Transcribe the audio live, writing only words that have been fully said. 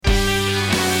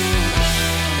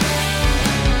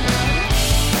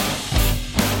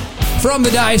From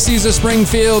the Diocese of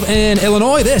Springfield in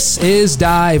Illinois, this is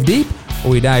Dive Deep,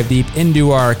 where we dive deep into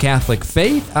our Catholic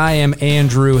faith. I am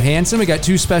Andrew Hansen. We got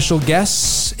two special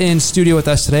guests in studio with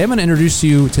us today. I'm going to introduce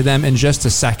you to them in just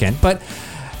a second. But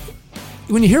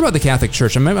when you hear about the Catholic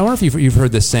Church, I wonder if you've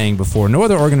heard this saying before. No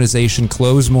other organization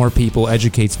clothes more people,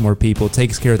 educates more people,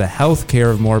 takes care of the health care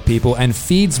of more people, and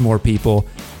feeds more people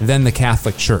than the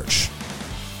Catholic Church.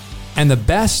 And the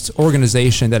best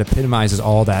organization that epitomizes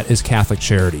all that is Catholic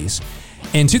Charities.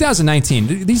 In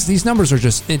 2019, these numbers are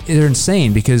just, they're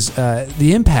insane because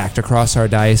the impact across our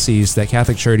diocese that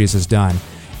Catholic Charities has done.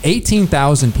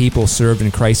 18,000 people served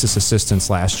in crisis assistance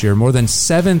last year, more than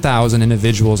 7,000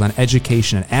 individuals on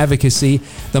education and advocacy.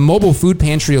 The mobile food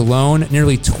pantry alone,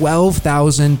 nearly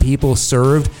 12,000 people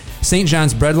served. St.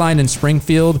 John's Breadline in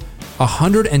Springfield,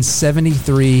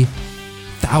 173,000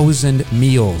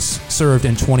 meals served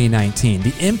in 2019.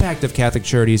 The impact of Catholic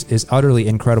Charities is utterly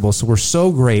incredible. So we're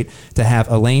so great to have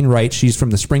Elaine Wright. She's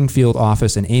from the Springfield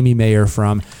office, and Amy Mayer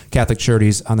from Catholic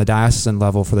Charities on the diocesan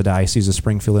level for the Diocese of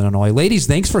Springfield, Illinois. Ladies,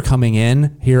 thanks for coming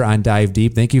in here on Dive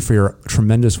Deep. Thank you for your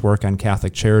tremendous work on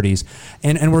Catholic Charities.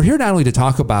 And we're here not only to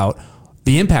talk about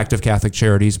the impact of Catholic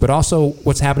Charities, but also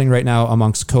what's happening right now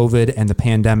amongst COVID and the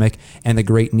pandemic and the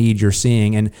great need you're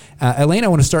seeing. And Elaine, I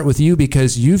want to start with you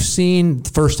because you've seen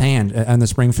firsthand in the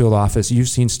Springfield office, you've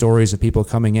seen stories of people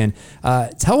coming in.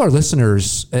 Tell our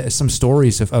listeners some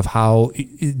stories of how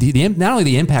not only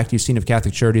the impact you've seen of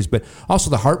Catholic Charities, but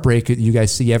also the heartbreak that you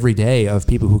guys see every day of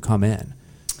people who come in.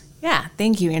 Yeah,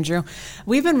 thank you, Andrew.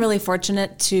 We've been really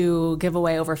fortunate to give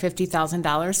away over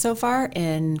 $50,000 so far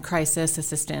in crisis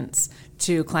assistance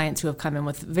to clients who have come in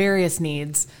with various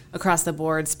needs across the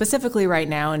board, specifically right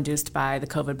now induced by the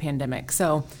COVID pandemic.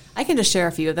 So I can just share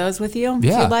a few of those with you if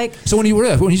you'd like. So when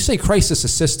you say crisis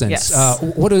assistance, yes.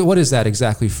 What is that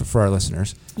exactly for our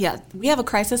listeners? Yeah, we have a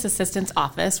crisis assistance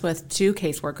office with 2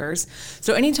 caseworkers.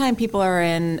 So anytime people are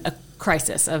in a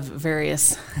crisis of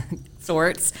various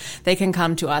sorts, they can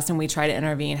come to us and we try to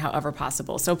intervene however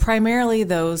possible. So primarily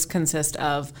those consist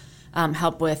of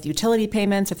help with utility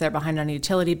payments if they're behind on a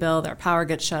utility bill, their power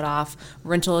gets shut off,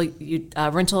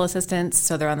 rental assistance,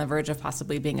 so they're on the verge of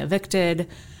possibly being evicted.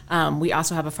 We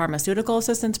also have a pharmaceutical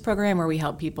assistance program where we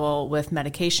help people with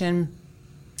medication.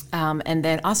 And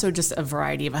then also just a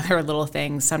variety of other little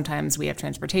things. Sometimes we have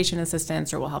transportation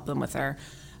assistance or we'll help them with their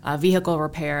vehicle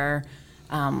repair.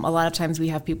 A lot of times we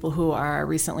have people who are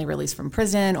recently released from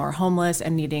prison or homeless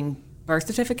and needing birth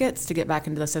certificates to get back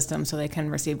into the system so they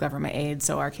can receive government aid.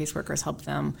 So our caseworkers help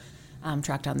them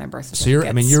track down their birth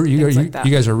certificates. So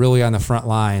you guys are really on the front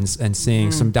lines and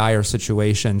seeing some dire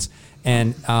situations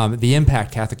and the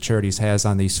impact Catholic Charities has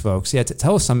on these folks. Yeah,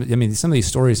 tell us some of these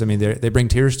stories. They bring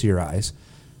tears to your eyes.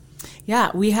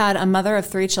 Yeah, we had a mother of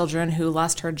 3 children who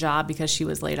lost her job because she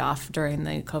was laid off during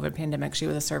the COVID pandemic. She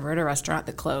was a server at a restaurant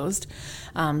that closed.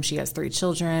 She has 3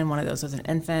 children. One of those was an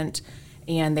infant,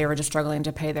 and they were just struggling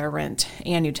to pay their rent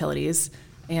and utilities.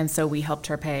 And so we helped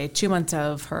her pay 2 months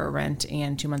of her rent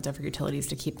and 2 months of her utilities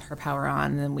to keep her power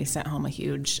on. And then we sent home a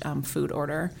huge food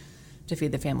order to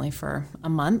feed the family for a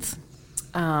month.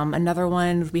 Another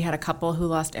one, we had a couple who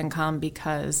lost income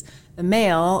because the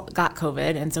male got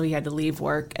COVID, and so he had to leave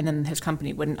work, and then his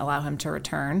company wouldn't allow him to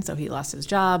return, so he lost his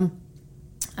job.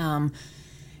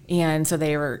 And so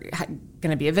they were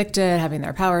going to be evicted, having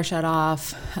their power shut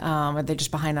off, or they're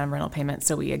just behind on rental payments,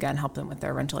 so we again helped them with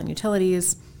their rental and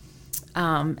utilities.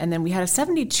 And then we had a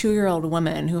 72-year-old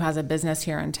woman who has a business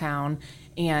here in town,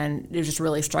 and was just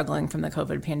really struggling from the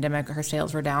COVID pandemic. Her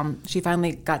sales were down. She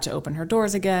finally got to open her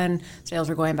doors again. Sales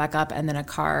were going back up, and then a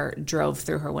car drove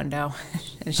through her window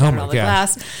and shattered all the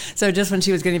glass. So just when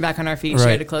she was getting back on her feet, she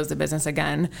had to close the business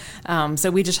again.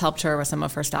 So we just helped her with some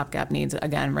of her stopgap needs,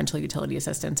 again, rental utility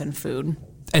assistance and food.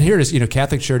 And here it is,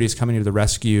 Catholic Charities coming to the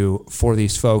rescue for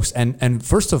these folks. And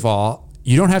first of all,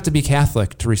 you don't have to be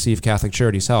Catholic to receive Catholic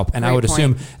Charities help. And I would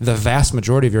assume the vast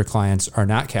majority of your clients are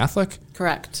not Catholic?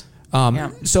 Correct.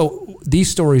 So these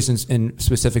stories, in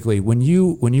specifically, when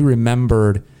you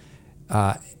remembered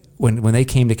when they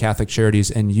came to Catholic Charities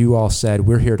and you all said,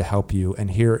 "We're here to help you, and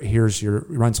here's your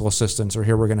rental assistance, or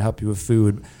here we're going to help you with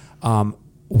food,"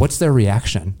 what's their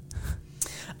reaction?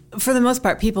 For the most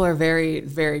part, people are very,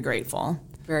 very grateful,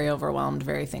 very overwhelmed,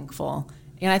 very thankful,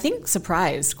 and I think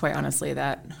surprised, quite honestly,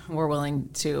 that we're willing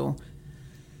to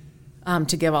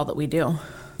give all that we do.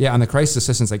 Yeah, on the crisis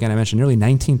assistance, again, I mentioned nearly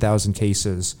 19,000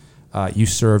 cases you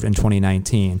served in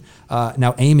 2019.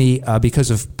 Now, Amy, because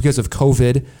of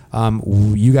COVID,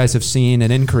 you guys have seen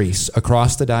an increase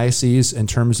across the diocese in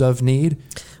terms of need?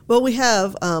 Well, we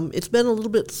have. It's been a little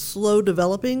bit slow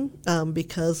developing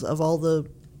because of all the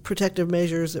protective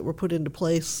measures that were put into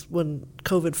place when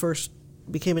COVID first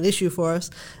became an issue for us.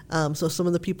 So some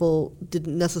of the people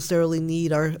didn't necessarily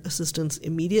need our assistance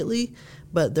immediately,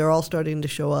 but they're all starting to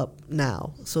show up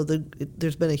now. So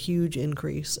there's been a huge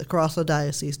increase across the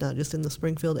diocese, not just in the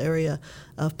Springfield area,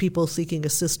 of people seeking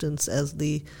assistance as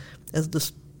the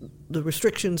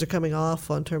restrictions are coming off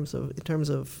in terms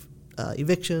of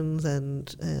evictions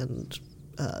and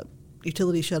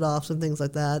utility shutoffs and things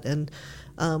like that. And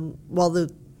while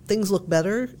the things look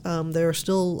better, there are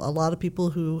still a lot of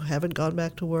people who haven't gone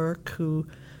back to work who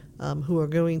are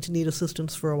going to need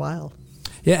assistance for a while.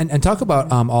 Yeah, and talk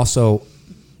about also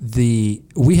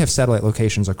we have satellite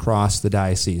locations across the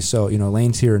diocese. So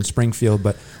Lane's here in Springfield,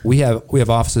 but we have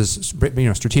offices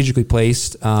strategically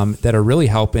placed that are really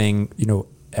helping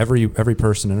every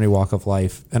person in any walk of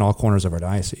life in all corners of our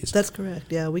diocese. That's correct.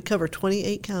 Yeah, we cover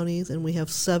 28 counties, and we have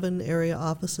 7 area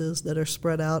offices that are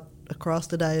spread out across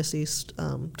the diocese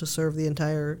to serve the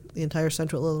entire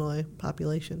Central Illinois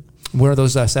population. Where are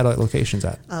those satellite locations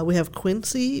at? We have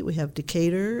Quincy, we have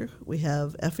Decatur, we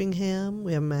have Effingham,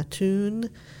 we have Mattoon,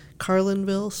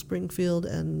 Carlinville, Springfield,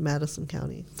 and Madison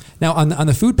County. Now, on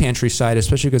the food pantry side,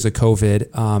 especially because of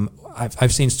COVID,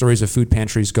 I've seen stories of food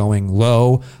pantries going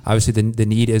low. Obviously, the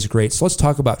need is great. So let's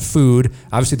talk about food,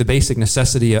 obviously the basic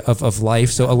necessity of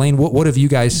life. So Elaine, what have you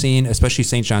guys seen, especially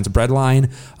St. John's Breadline,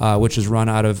 which is run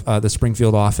out of the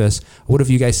Springfield office? What have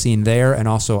you guys seen there and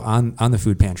also on the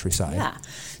food pantry side? Yeah.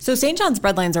 So St. John's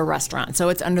Breadline's a restaurant, so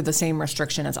it's under the same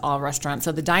restriction as all restaurants.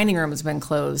 So the dining room has been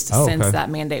closed since that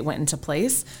mandate went into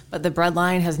place, but the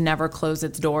Breadline has never closed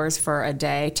its doors for a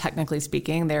day, technically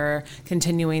speaking. They're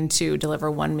continuing to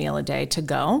deliver 1 meal a day to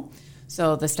go.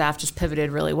 So the staff just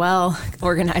pivoted really well,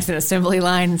 organized an assembly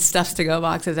line, stuffs to-go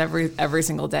boxes every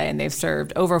single day, and they've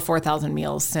served over 4,000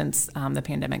 meals since the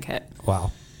pandemic hit.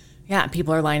 Wow. Yeah,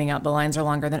 people are lining up. The lines are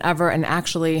longer than ever. And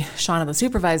actually, Shauna, the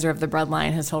supervisor of the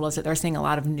Breadline, has told us that they're seeing a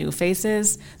lot of new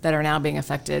faces that are now being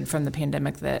affected from the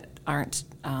pandemic that aren't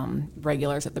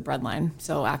regulars at the Breadline.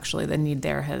 So actually, the need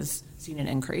there has seen an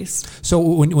increase. So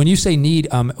when you say need,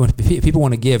 when people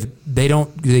want to give, do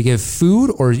they give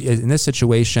food, or in this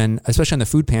situation, especially on the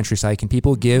food pantry side, can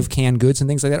people give canned goods and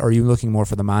things like that? Or are you looking more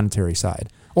for the monetary side,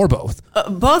 or both?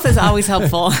 Both is always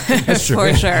helpful, That's true.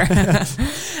 for sure.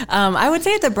 I would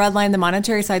say at the Breadline, the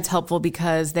monetary side's helpful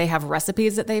because they have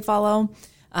recipes that they follow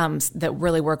that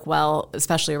really work well,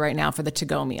 especially right now for the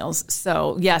to-go meals.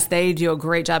 So yes, they do a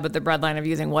great job at the Breadline of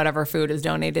using whatever food is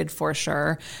donated for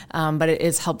sure. But it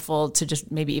is helpful to just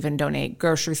maybe even donate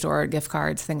grocery store gift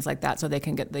cards, things like that, so they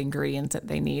can get the ingredients that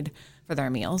they need for their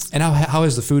meals. And how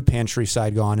has the food pantry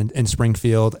side gone in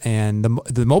Springfield? And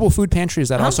the mobile food pantry, is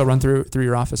that also run through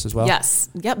your office as well? Yes.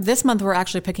 Yep. This month we're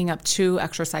actually picking up 2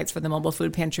 extra sites for the mobile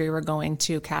food pantry. We're going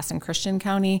to Cass and Christian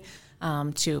County,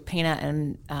 to Pana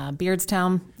and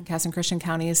Beardstown, Cass and Christian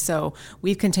counties. So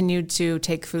we've continued to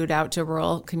take food out to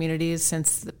rural communities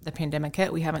since the pandemic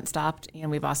hit. We haven't stopped, and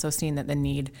we've also seen that the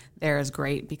need there is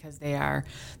great because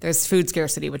there's food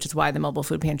scarcity, which is why the mobile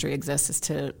food pantry exists, is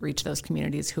to reach those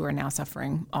communities who are now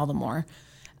suffering all the more.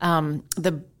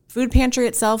 The food pantry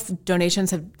itself, donations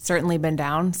have certainly been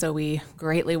down, so we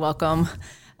greatly welcome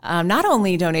not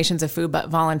only donations of food, but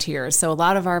volunteers. So a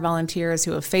lot of our volunteers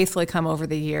who have faithfully come over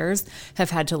the years have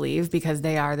had to leave because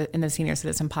they are in the senior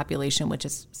citizen population, which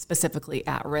is specifically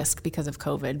at risk because of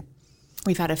COVID.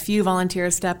 We've had a few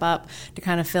volunteers step up to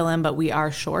kind of fill in, but we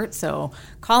are short. So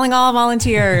calling all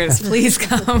volunteers, please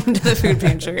come to the food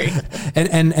pantry.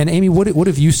 And Amy, what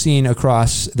have you seen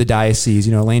across the diocese?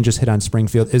 Elaine just hit on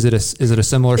Springfield. Is it a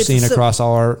similar scene across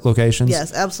all our locations?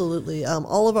 Yes, absolutely.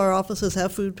 All of our offices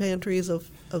have food pantries of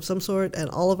some sort, and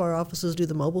all of our offices do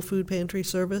the mobile food pantry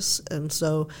service. And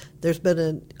so there's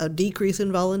been a decrease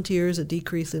in volunteers, a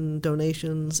decrease in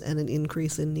donations, and an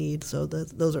increase in need. So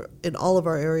those are in all of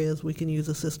our areas. We can use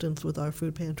assistance with our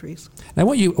food pantries. And I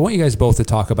want you guys both to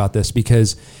talk about this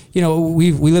because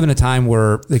we live in a time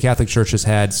where the Catholic Church has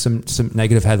had some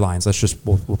negative headlines.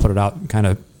 We'll put it out kind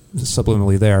of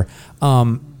subliminally there.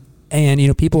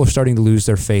 And people are starting to lose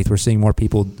their faith. We're seeing more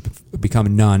people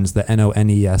become nuns, the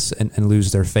NONES, and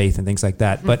lose their faith and things like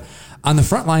that. Mm-hmm. But on the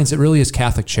front lines, it really is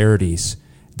Catholic Charities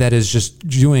that is just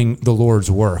doing the Lord's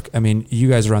work. I mean, you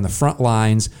guys are on the front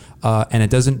lines,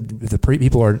 and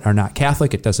people are not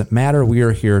Catholic. It doesn't matter. We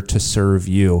are here to serve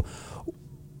you.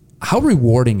 How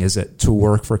rewarding is it to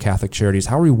work for Catholic Charities?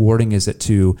 How rewarding is it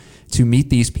to meet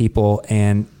these people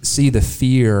and see the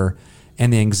fear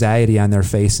and the anxiety on their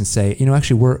face and say,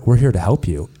 actually, we're here to help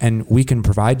you, and we can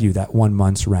provide you that 1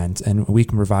 month's rent, and we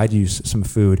can provide you some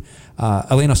food.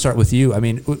 Elaine, I'll start with you. I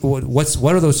mean, what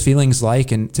are those feelings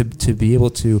like, and to be able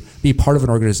to be part of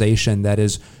an organization that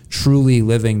is truly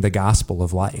living the gospel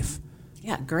of life?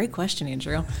 Yeah, great question,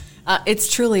 Andrew.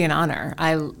 It's truly an honor.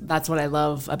 That's what I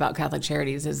love about Catholic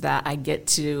Charities, is that I get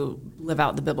to live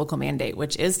out the biblical mandate,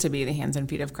 which is to be the hands and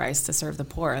feet of Christ, to serve the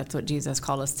poor. That's what Jesus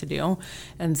called us to do.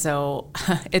 And so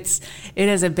it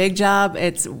is a big job.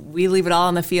 We leave it all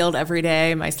on the field every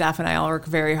day. My staff and I all work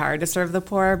very hard to serve the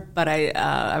poor. But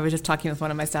I was just talking with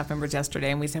one of my staff members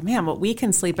yesterday, and we said, man, but we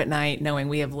can sleep at night knowing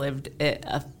we have lived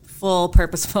a full,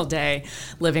 purposeful day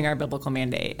living our biblical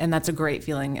mandate. And that's a great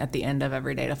feeling at the end of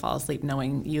every day, to fall asleep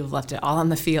knowing you've left it all on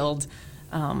the field.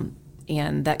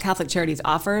 And that Catholic Charities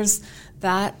offers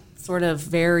that sort of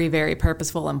very, very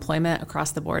purposeful employment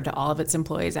across the board to all of its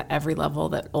employees at every level,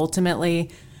 that ultimately,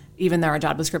 even though our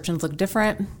job descriptions look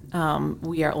different,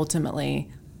 we are ultimately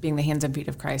being the hands and feet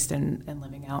of Christ and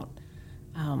living out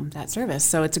that service.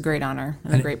 So it's a great honor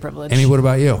and a great privilege. Amy, what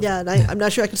about you? Yeah, and I'm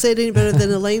not sure I could say it any better than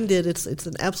Elaine did. It's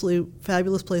an absolutely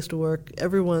fabulous place to work.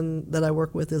 Everyone that I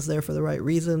work with is there for the right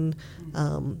reason.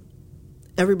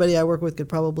 Everybody I work with could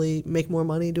probably make more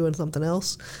money doing something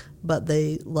else, but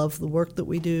they love the work that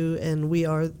we do, and we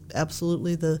are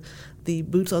absolutely the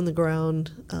boots on the ground,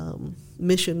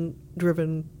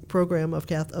 mission-driven program of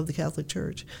the Catholic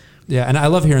Church. Yeah, and I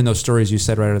love hearing those stories you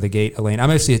said right out of the gate, Elaine.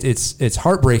 Obviously, it's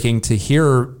heartbreaking to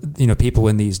hear people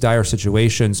in these dire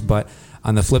situations, but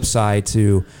on the flip side,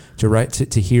 to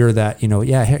hear that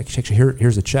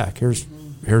here's a check,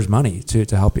 here's money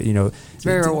to help you. It's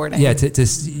very rewarding. Yeah,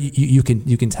 you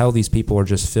can tell these people are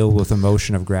just filled with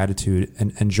emotion of gratitude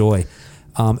and joy.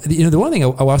 The one thing I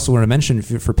also want to mention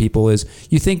for people is,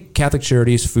 you think Catholic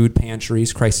Charities, food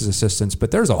pantries, crisis assistance,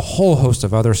 but there's a whole host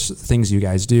of other things you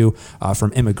guys do,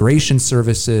 from immigration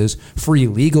services, free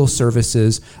legal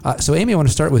services. So Amy, I want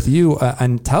to start with you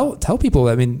and tell people,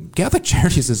 Catholic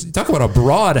Charities is, talk about a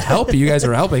broad help. You guys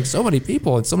are helping so many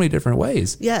people in so many different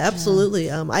ways. Yeah, absolutely.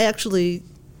 I actually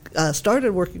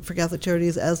started working for Catholic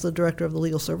Charities as the director of the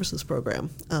Legal Services Program,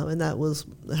 and that was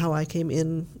how I came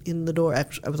in the door.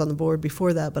 Actually, I was on the board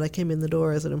before that, but I came in the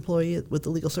door as an employee with the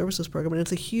Legal Services Program, and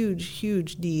it's a huge,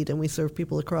 huge need, and we serve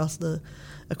people across the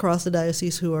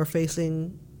diocese who are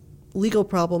facing legal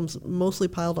problems, mostly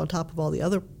piled on top of all the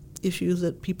other issues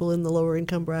that people in the lower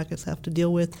income brackets have to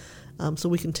deal with, so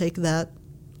we can take that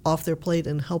off their plate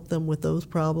and help them with those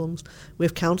problems. We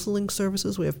have counseling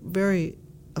services. We have very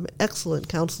excellent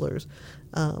counselors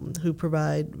who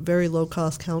provide very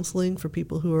low-cost counseling for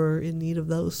people who are in need of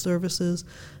those services.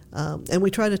 And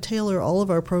we try to tailor all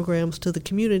of our programs to the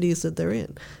communities that they're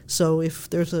in. So if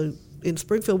there's in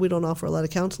Springfield, we don't offer a lot of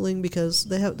counseling because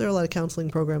there are a lot of counseling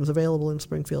programs available in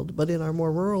Springfield. But in our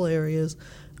more rural areas,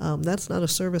 that's not a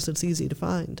service that's easy to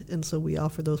find. And so we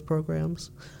offer those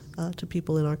programs to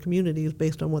people in our communities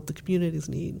based on what the communities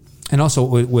need. And also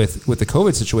with the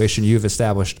COVID situation, you've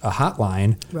established a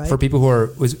hotline for people who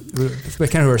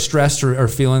are stressed or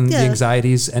feeling the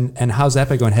anxieties. And how's that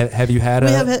been going? Have you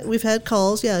had we've had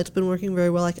calls. Yeah, it's been working very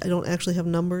well. I don't actually have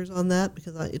numbers on that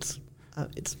because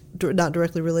it's not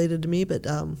directly related to me, but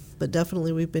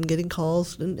definitely we've been getting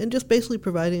calls and just basically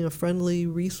providing a friendly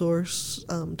resource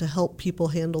to help people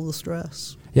handle the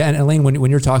stress. Yeah, and Elaine,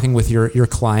 when you're talking with your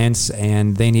clients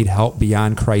and they need help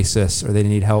beyond crisis, or they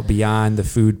need help beyond the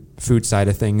food side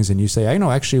of things, and you say, I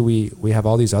know, actually we have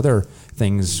all these other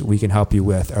things we can help you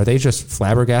with, are they just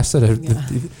flabbergasted at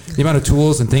the amount of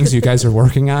tools and things you guys are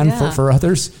working on for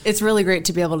others? It's really great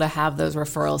to be able to have those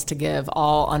referrals to give,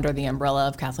 all under the umbrella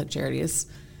of Catholic Charities.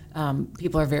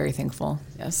 People are very thankful,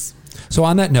 yes. So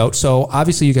on that note, so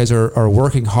obviously you guys are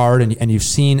working hard and you've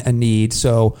seen a need.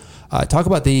 So talk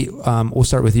about we'll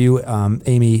start with you,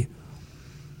 Amy.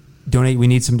 We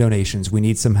need some donations. We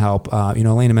need some help.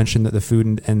 Elena mentioned that the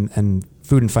food and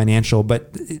food and financial,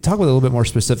 but talk about it a little bit more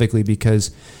specifically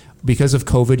because of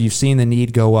COVID, you've seen the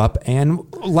need go up, and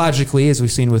logically, as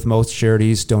we've seen with most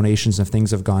charities, donations and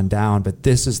things have gone down. But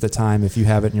this is the time, if you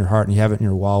have it in your heart and you have it in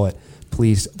your wallet,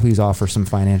 please offer some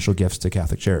financial gifts to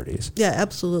Catholic Charities. Yeah,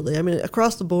 absolutely. I mean,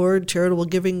 across the board, charitable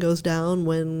giving goes down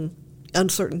when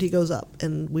uncertainty goes up,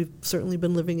 and we've certainly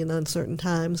been living in uncertain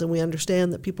times, and we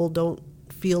understand that people don't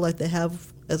feel like they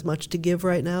have as much to give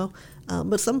right now,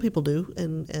 but some people do,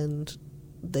 and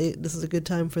this is a good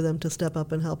time for them to step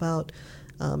up and help out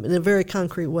in a very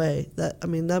concrete way.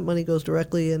 That money goes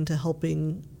directly into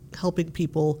helping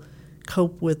people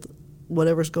cope with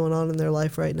whatever's going on in their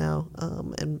life right now,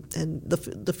 and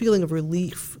the feeling of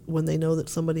relief when they know that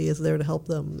somebody is there to help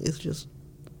them is just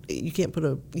you can't put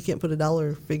a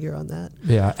dollar figure on that.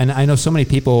 Yeah, and I know so many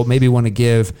people maybe want to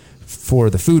give for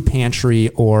the food pantry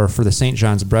or for the St.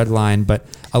 John's bread line, but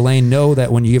Elaine, know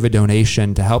that when you give a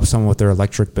donation to help someone with their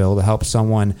electric bill, to help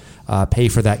someone pay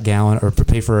for that gallon or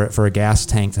pay for a gas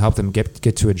tank, to help them get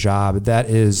to a job, that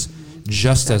is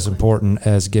just as important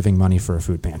as giving money for a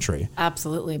food pantry.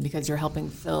 Absolutely, because you're helping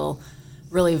fill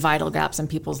really vital gaps in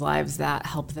people's lives that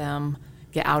help them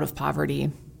get out of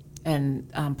poverty and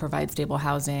provide stable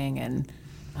housing and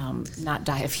not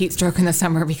die of heat stroke in the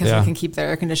summer because we can keep their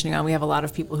air conditioning on. We have a lot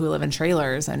of people who live in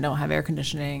trailers and don't have air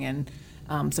conditioning, and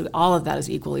so all of that is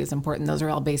equally as important. Those are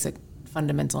all basic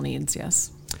fundamental needs,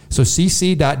 yes. So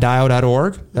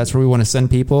cc.dio.org, that's where we want to send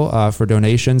people for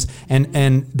donations.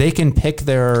 And they can pick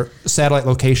their satellite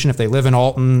location. If they live in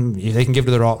Alton, they can give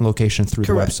to their Alton location through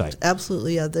Correct. the website.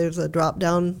 Absolutely, yeah. There's a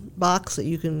drop-down box that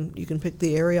you can pick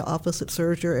the area office that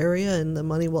serves your area, and the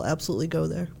money will absolutely go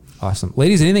there. Awesome.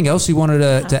 Ladies, anything else you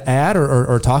wanted to add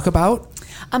or talk about?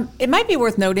 It might be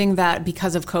worth noting that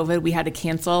because of COVID, we had to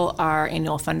cancel our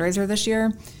annual fundraiser this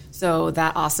year. So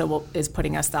that also is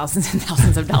putting us thousands and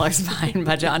thousands of dollars behind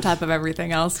budget on top of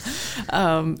everything else.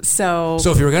 So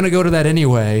if you were going to go to that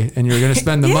anyway and you're going to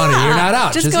spend the money, you're not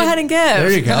out. Just go ahead and give. There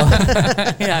you go.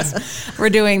 Yes.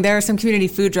 There are some community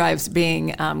food drives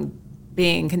being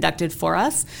conducted for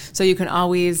us. So you can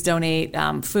always donate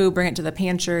food, bring it to the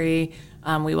pantry.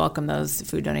 We welcome those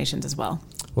food donations as well.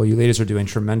 Well, you ladies are doing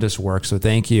tremendous work, so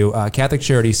thank you. Catholic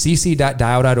Charities,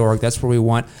 cc.dio.org. That's where we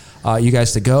want you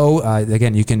guys to go.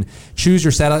 Again, you can choose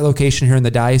your satellite location here in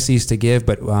the diocese to give,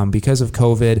 but because of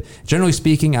COVID, generally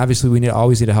speaking, obviously we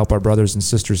always need to help our brothers and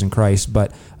sisters in Christ,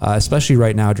 but especially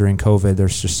right now during COVID,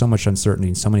 there's just so much uncertainty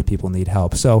and so many people need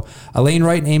help. So Elaine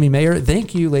Wright and Amy Mayer,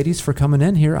 thank you, ladies, for coming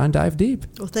in here on Dive Deep.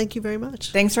 Well, thank you very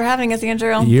much. Thanks for having us,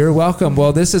 Andrew. You're welcome.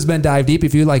 Well, this has been Dive Deep.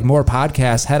 If you'd like more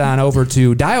podcasts, head on over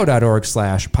to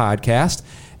dio.org/podcast.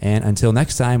 And until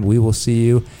next time, we will see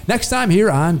you next time here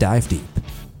on Dive Deep.